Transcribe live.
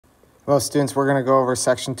Hello students, we're going to go over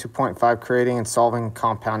section 2.5, creating and solving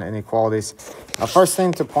compound inequalities. First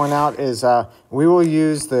thing to point out is we will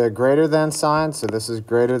use the greater than sign, so this is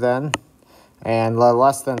greater than, and the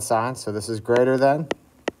less than sign, so this is greater than,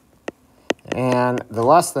 and the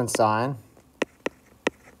less than sign.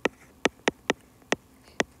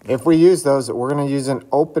 If we use those, we're going to use an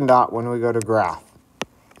open dot when we go to graph.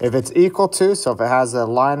 If it's equal to, so if it has a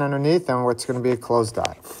line underneath, then it's going to be a closed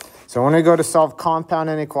dot. So when we go to solve compound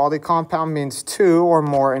inequality, compound means two or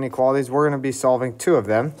more inequalities. We're going to be solving two of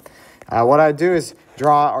them. What I do is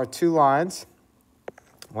draw our two lines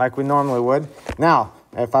like we normally would. Now,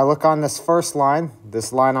 if I look on this first line,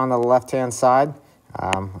 this line on the left-hand side,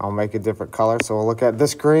 I'll make a different color. So we'll look at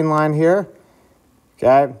this green line here.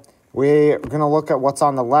 Okay, we're going to look at what's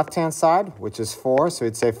on the left-hand side, which is 4. So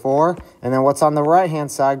we'd say 4. And then what's on the right-hand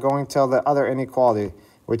side going to the other inequality,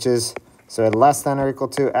 which is so less than or equal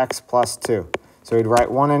to x plus 2. So we'd write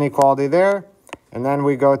one inequality there, and then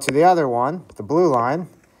we go to the other one, the blue line,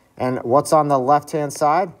 and what's on the left-hand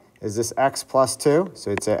side is this x plus 2.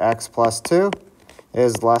 So we'd say x plus 2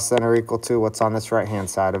 is less than or equal to what's on this right-hand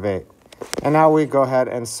side of 8. And now we go ahead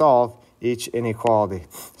and solve each inequality.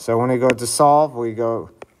 So when we go to solve, we go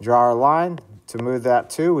draw our line. To move that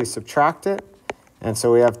 2, we subtract it. And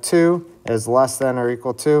so we have 2 is less than or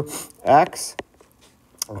equal to x.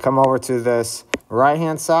 Come over to this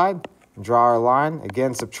right-hand side, draw our line.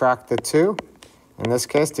 Again, subtract the 2, in this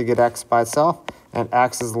case, to get x by itself. And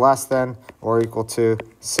x is less than or equal to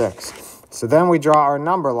 6. So then we draw our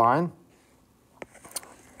number line.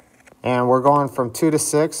 And we're going from 2 to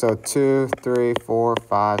 6, so 2, 3, 4,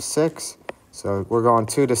 5, 6. So we're going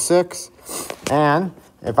 2 to 6. And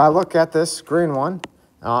if I look at this green one,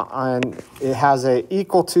 and it has a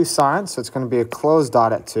equal to sign, so it's going to be a closed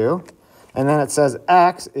dot at 2. And then it says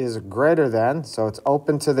x is greater than, so it's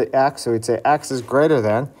open to the x, so we'd say x is greater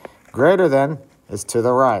than is to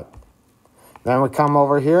the right. Then we come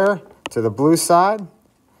over here to the blue side,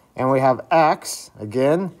 and we have x,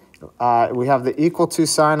 again, we have the equal to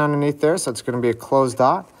sign underneath there, so it's going to be a closed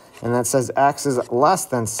dot. And then it says x is less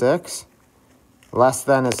than 6, less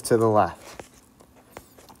than is to the left.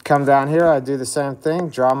 Come down here, I do the same thing,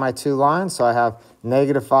 draw my two lines, so I have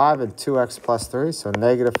negative 5 and 2x plus 3, so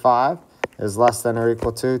negative 5 is less than or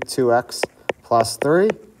equal to 2x plus 3.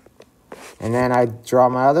 And then I draw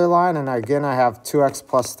my other line, and again I have 2x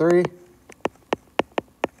plus 3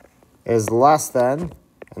 is less than,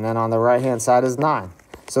 and then on the right-hand side is 9.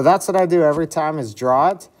 So that's what I do every time is draw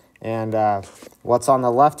it, and what's on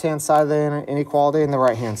the left-hand side of the inequality and the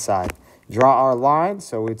right-hand side. Draw our line,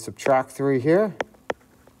 so we'd subtract 3 here,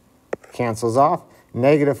 cancels off.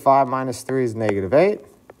 Negative 5 minus 3 is negative 8,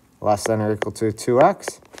 less than or equal to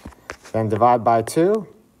 2x. Then divide by 2,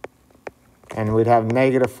 and we'd have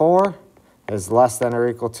negative 4 is less than or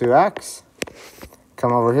equal to x.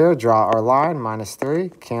 Come over here, draw our line, minus 3,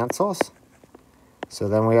 cancels. So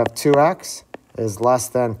then we have 2x is less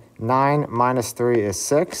than 9 minus 3 is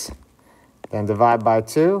 6. Then divide by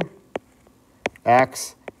 2,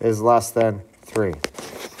 x is less than 3.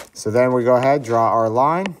 So then we go ahead, draw our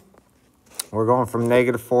line. We're going from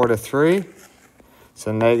negative 4 to 3.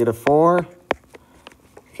 So negative 4.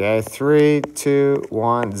 Okay, 3, 2,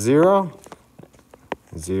 1, 0.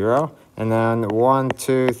 0. And then 1,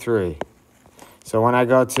 2, 3. So when I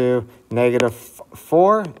go to negative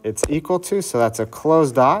 4, it's equal to, so that's a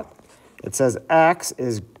closed dot. It says x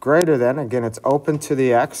is greater than. Again, it's open to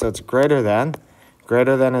the x, so it's greater than.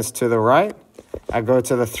 Greater than is to the right. I go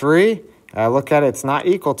to the 3. I look at it, it's not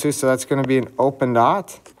equal to, so that's going to be an open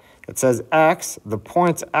dot. It says x, the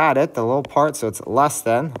points at it, the little part, so it's less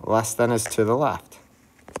than is to the left.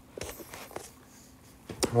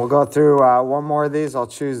 We'll go through one more of these. I'll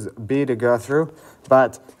choose B to go through.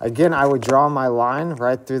 But again, I would draw my line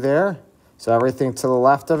right through there. So everything to the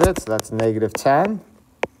left of it, so that's negative 10,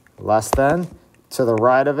 less than. To the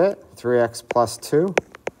right of it, 3x plus 2.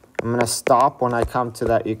 I'm going to stop when I come to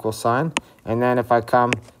that equal sign. And then if I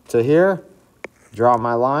come to here, draw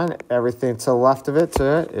my line, everything to the left of it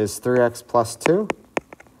is 3x plus 2.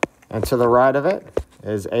 And to the right of it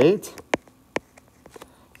is 8.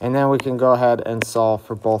 And then we can go ahead and solve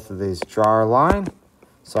for both of these. Draw our line.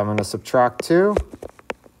 So I'm going to subtract 2.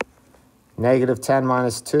 Negative 10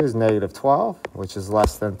 minus 2 is negative 12, which is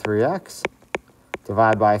less than 3x.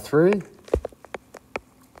 Divide by 3.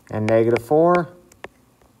 And negative 4.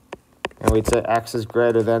 And we'd say x is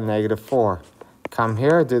greater than negative 4. Come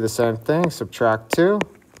here, do the same thing, subtract 2.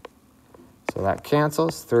 So that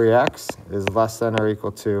cancels. 3x is less than or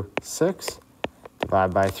equal to 6.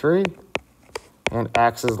 Divide by 3. And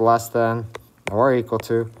x is less than or equal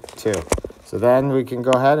to 2. So then we can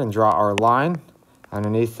go ahead and draw our line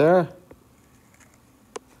underneath there.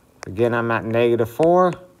 Again, I'm at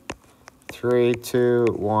 -4, 3, 2,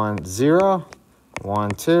 1, 0,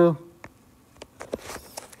 1, 2.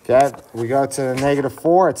 Okay, we go to the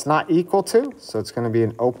 -4. It's not equal to, so it's going to be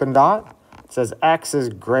an open dot. It says x is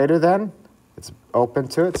greater than. It's open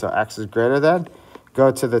to it, so x is greater than.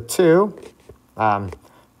 Go to the 2.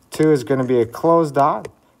 2 is going to be a closed dot.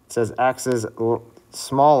 It says x is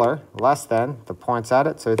smaller, less than. The point's at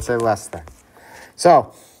it, so it'd say less than.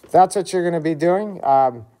 So that's what you're going to be doing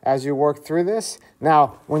as you work through this.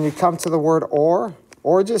 Now, when you come to the word or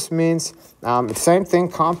just means same thing,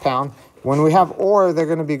 compound. When we have or, they're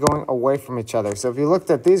going to be going away from each other. So if you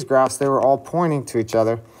looked at these graphs, they were all pointing to each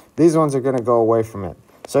other. These ones are going to go away from it.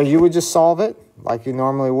 So you would just solve it like you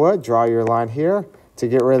normally would. Draw your line here. To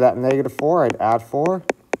get rid of that -4, I'd add 4.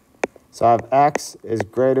 So I have x is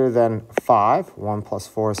greater than 5. 1 plus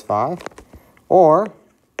 4 is 5. Or,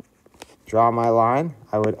 draw my line.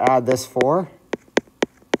 I would add this 4.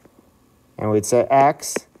 And we'd say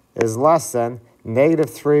x is less than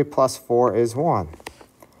 -3 plus 4 is 1.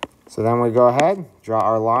 So then we go ahead, draw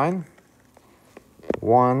our line.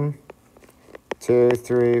 1, 2,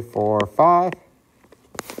 3, 4, 5.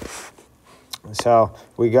 So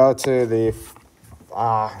we go to the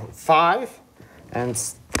 5, and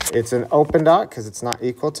it's an open dot because it's not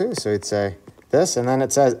equal to. So we'd say this, and then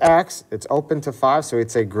it says x. It's open to 5, so we'd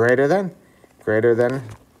say greater than. Greater than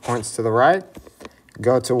points to the right.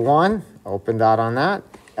 Go to 1, open dot on that.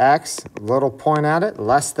 X, little point at it,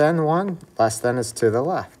 less than 1. Less than is to the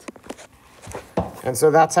left. And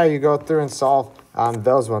so that's how you go through and solve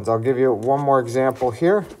those ones. I'll give you one more example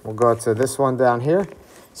here. We'll go to this one down here.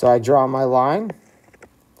 So I draw my line.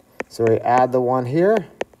 So we add the 1 here.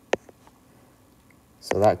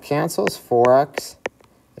 So that cancels. 4x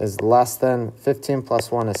is less than 15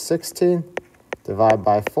 plus 1 is 16. Divide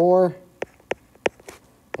by 4.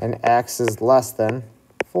 And x is less than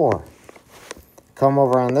 4. Come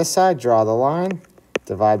over on this side, draw the line.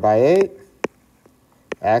 Divide by 8.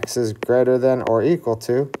 X is greater than or equal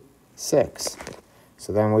to 6.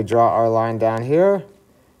 So then we draw our line down here,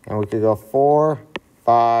 and we could go 4,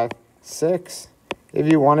 5, 6. If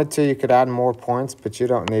you wanted to, you could add more points, but you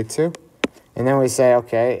don't need to. And then we say,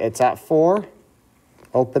 okay, it's at 4,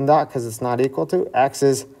 open dot because it's not equal to. X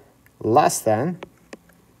is less than.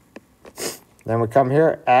 Then we come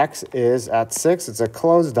here, x is at 6. It's a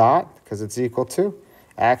closed dot because it's equal to.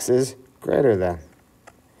 X is greater than.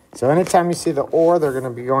 So anytime you see the or, they're going to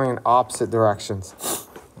be going in opposite directions.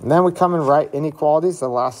 And then we come and write inequalities, the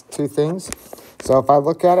last two things. So if I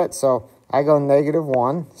look at it, so I go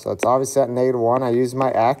 -1. So it's obviously at -1. I use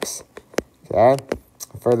my x. Okay.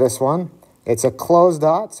 For this one, it's a closed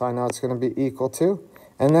dot, so I know it's going to be equal to.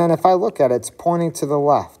 And then if I look at it, it's pointing to the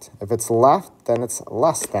left. If it's left, then it's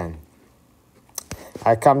less than.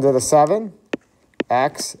 I come to the 7,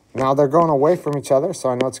 x. Now they're going away from each other, so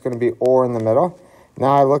I know it's going to be or in the middle.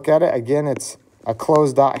 Now I look at it, again, it's a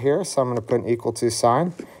closed dot here, so I'm going to put an equal to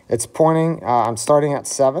sign. It's pointing, I'm starting at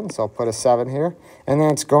 7, so I'll put a 7 here. And then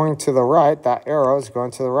it's going to the right, that arrow is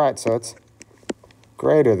going to the right, so it's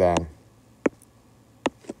greater than.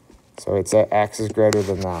 So it's a x is greater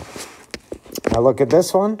than that. Now look at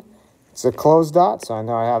this one, it's a closed dot, so I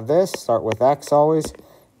know I have this, start with x always.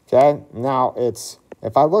 Okay, now it's,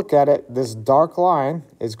 if I look at it, this dark line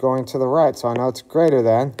is going to the right, so I know it's greater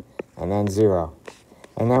than, and then 0.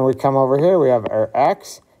 And then we come over here, we have our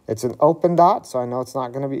x. It's an open dot, so I know it's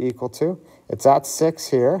not going to be equal to. It's at 6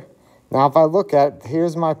 here. Now if I look at it,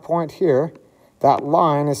 here's my point here. That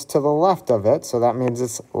line is to the left of it, so that means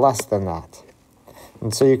it's less than that.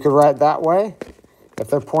 And so you could write that way. If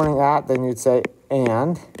they're pointing at, then you'd say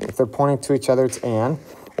and. If they're pointing to each other, it's and.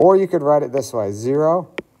 Or you could write it this way, 0.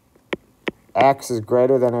 X is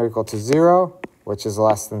greater than or equal to 0, which is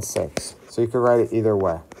less than 6. So you could write it either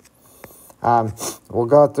way. We'll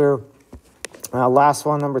go through last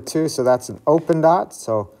one, number 2. So that's an open dot.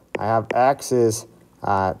 So I have x is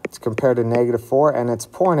compared to -4, and it's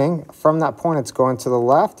pointing. From that point, it's going to the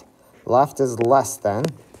left. Left is less than.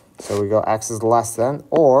 So we go x is less than,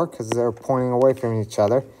 or, because they're pointing away from each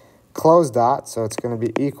other, closed dot, so it's going to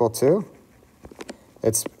be equal to.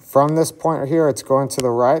 It's from this point here, it's going to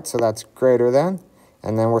the right, so that's greater than.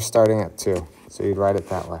 And then we're starting at 2. So you'd write it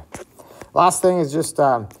that way. Last thing is just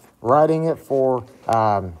writing it for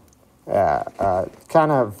we're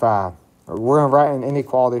going to write an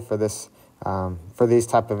inequality for this, for these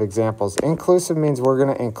type of examples. Inclusive means we're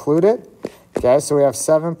going to include it. Okay, so we have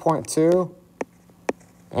 7.2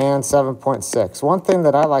 and 7.6. One thing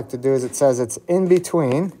that I like to do is it says it's in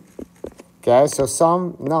between. Okay, so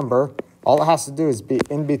some number, all it has to do is be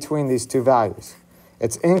in between these two values.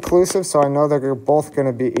 It's inclusive, so I know they're both going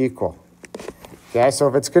to be equal. Okay, so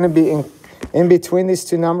if it's going to be in between these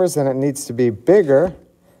two numbers, then it needs to be bigger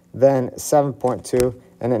than 7.2,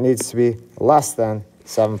 and it needs to be less than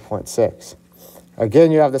 7.6.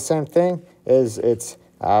 Again, you have the same thing. It's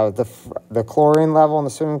the chlorine level in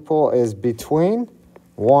the swimming pool is between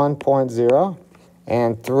 1.0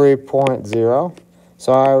 and 3.0.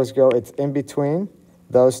 So I always go, it's in between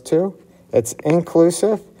those two. It's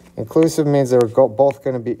inclusive. Inclusive means they're both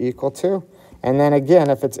going to be equal to. And then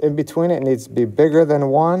again, if it's in between, it needs to be bigger than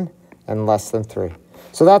 1 and less than 3.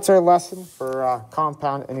 So that's our lesson for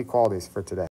compound inequalities for today.